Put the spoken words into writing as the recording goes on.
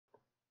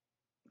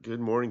Good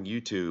morning,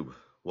 YouTube.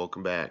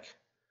 Welcome back.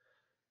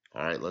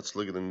 All right, let's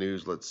look at the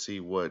news. Let's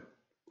see what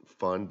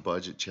fun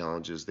budget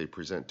challenges they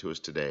present to us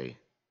today.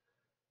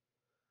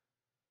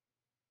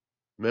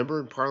 Member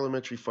in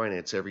parliamentary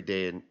finance every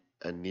day and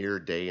a near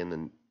day in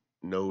the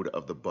node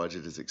of the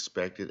budget is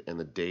expected and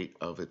the date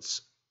of its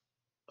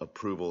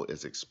approval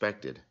is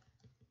expected.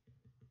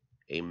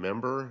 A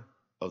member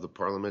of the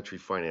Parliamentary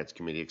Finance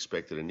Committee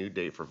expected a new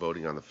date for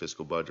voting on the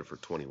fiscal budget for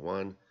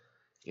 21.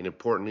 In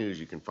important news,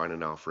 you can find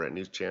an Alpharette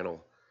News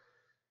channel.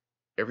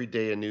 Every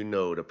day a new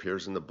node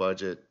appears in the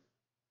budget.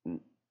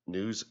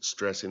 News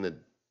stressing the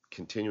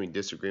continuing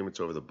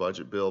disagreements over the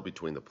budget bill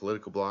between the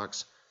political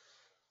blocs.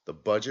 The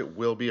budget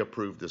will be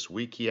approved this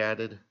week, he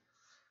added.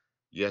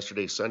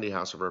 Yesterday, Sunday,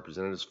 House of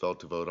Representatives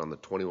failed to vote on the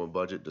 21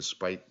 budget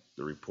despite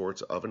the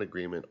reports of an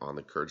agreement on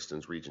the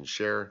Kurdistan's region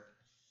share.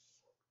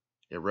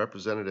 A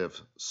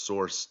representative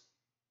source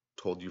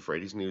told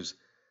Euphrates News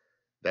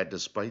that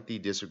despite the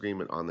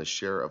disagreement on the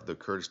share of the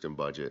Kurdistan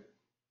budget,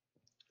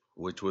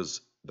 which was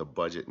the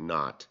budget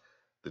not,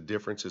 the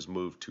difference is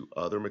moved to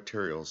other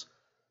materials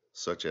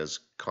such as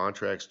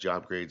contracts,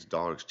 job grades,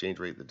 dollar exchange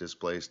rate that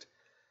displaced,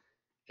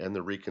 and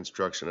the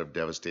reconstruction of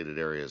devastated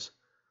areas.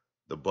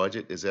 The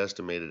budget is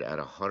estimated at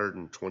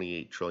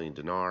 128 trillion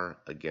dinar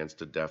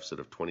against a deficit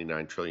of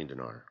 29 trillion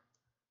dinar.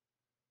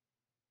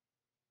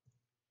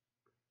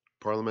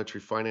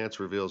 Parliamentary Finance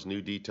reveals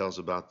new details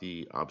about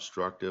the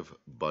obstructive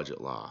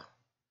budget law.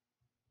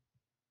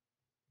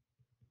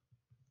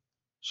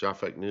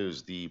 Shafak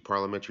News, the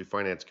Parliamentary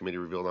Finance Committee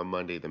revealed on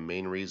Monday the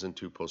main reason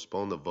to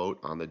postpone the vote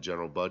on the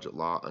general budget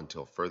law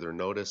until further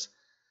notice.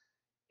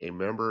 A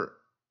member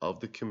of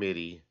the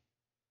committee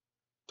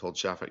told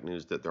Shafak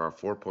News that there are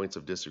 4 points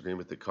of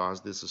disagreement that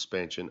caused the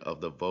suspension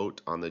of the vote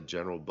on the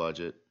general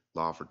budget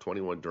law for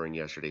 21 during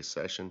yesterday's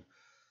session.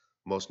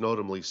 Most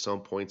notably,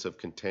 some points of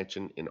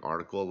contention in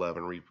Article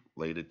 11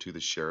 related to the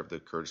share of the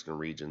Kurdistan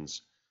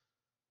regions,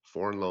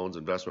 foreign loans,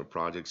 investment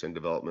projects, and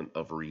development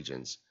of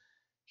regions.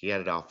 He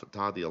added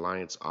Al-Fatah, the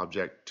alliance,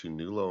 object to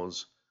new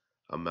loans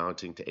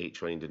amounting to 8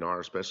 trillion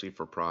dinar, especially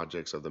for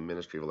projects of the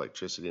Ministry of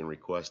Electricity, and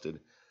requested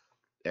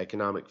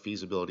economic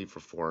feasibility for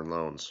foreign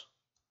loans.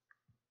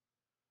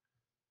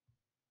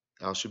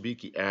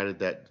 Al-Shabiki added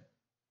that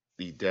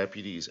the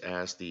deputies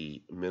asked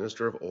the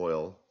Minister of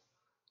Oil,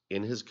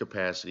 in his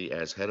capacity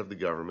as head of the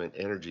Government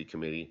Energy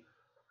Committee,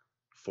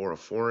 for a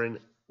foreign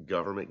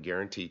government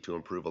guarantee to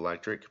improve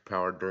electric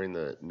power during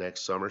the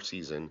next summer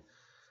season.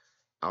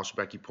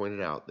 Al-Shabaki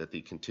pointed out that the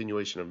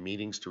continuation of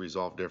meetings to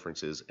resolve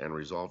differences and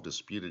resolve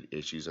disputed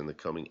issues in the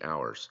coming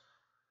hours.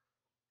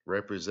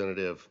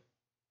 Representative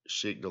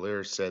Sheikh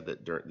Dalir said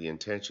that the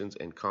intentions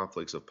and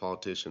conflicts of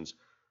politicians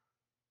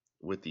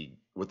with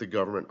the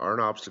government are an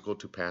obstacle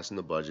to passing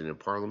the budget in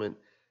Parliament.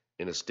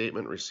 In a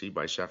statement received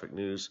by Shafak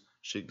News,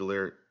 Sheikh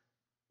Dalir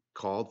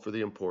called for the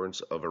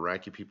importance of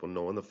Iraqi people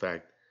knowing the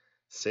fact,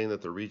 saying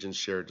that the region's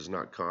share does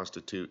not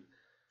constitute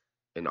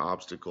an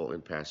obstacle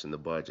in passing the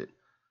budget.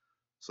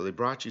 So they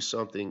brought you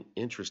something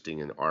interesting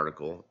in the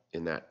article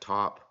in that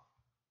top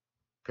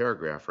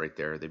paragraph right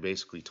there. They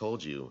basically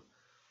told you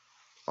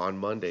on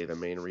Monday the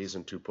main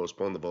reason to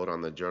postpone the vote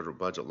on the general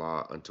budget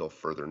law until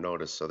further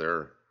notice. So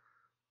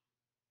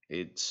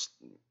we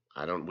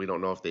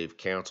don't know if they've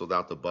canceled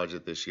out the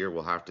budget this year.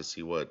 We'll have to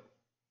see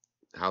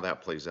how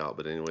that plays out.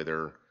 But anyway,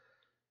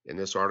 in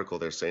this article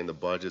they're saying the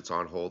budget's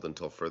on hold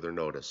until further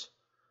notice.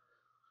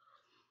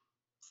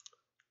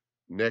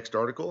 Next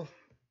article.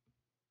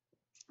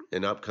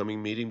 An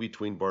upcoming meeting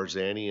between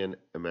Barzani and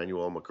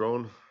Emmanuel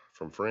Macron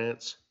from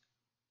France.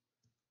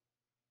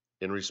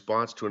 In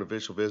response to an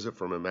official visit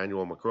from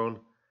Emmanuel Macron,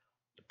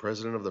 the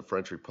President of the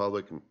French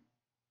Republic,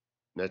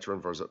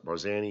 Necran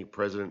Barzani,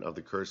 President of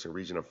the Kurdistan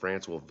region of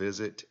France, will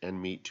visit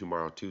and meet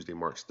tomorrow, Tuesday,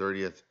 March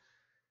 30th,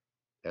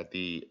 at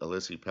the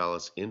Elysee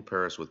Palace in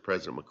Paris with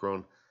President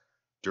Macron.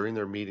 During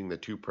their meeting, the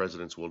two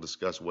presidents will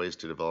discuss ways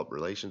to develop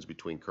relations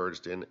between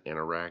Kurdistan and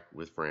Iraq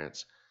with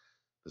France,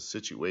 the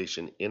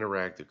situation in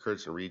Iraq, the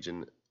Kurdistan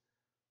region,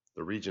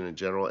 the region in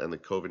general, and the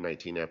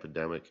COVID-19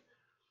 epidemic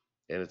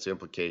and its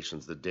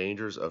implications, the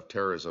dangers of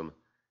terrorism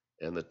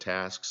and the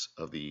tasks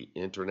of the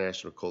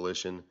international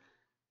coalition,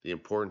 the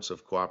importance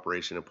of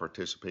cooperation and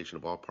participation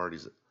of all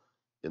parties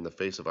in the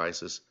face of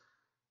ISIS,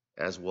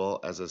 as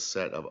well as a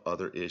set of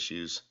other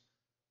issues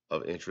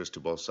of interest to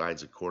both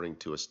sides, according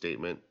to a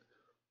statement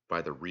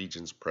by the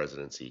region's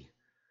presidency.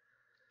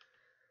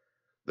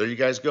 There you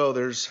guys go.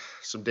 There's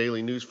some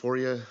daily news for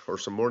you, or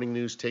some morning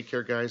news. Take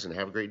care, guys, and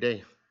have a great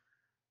day.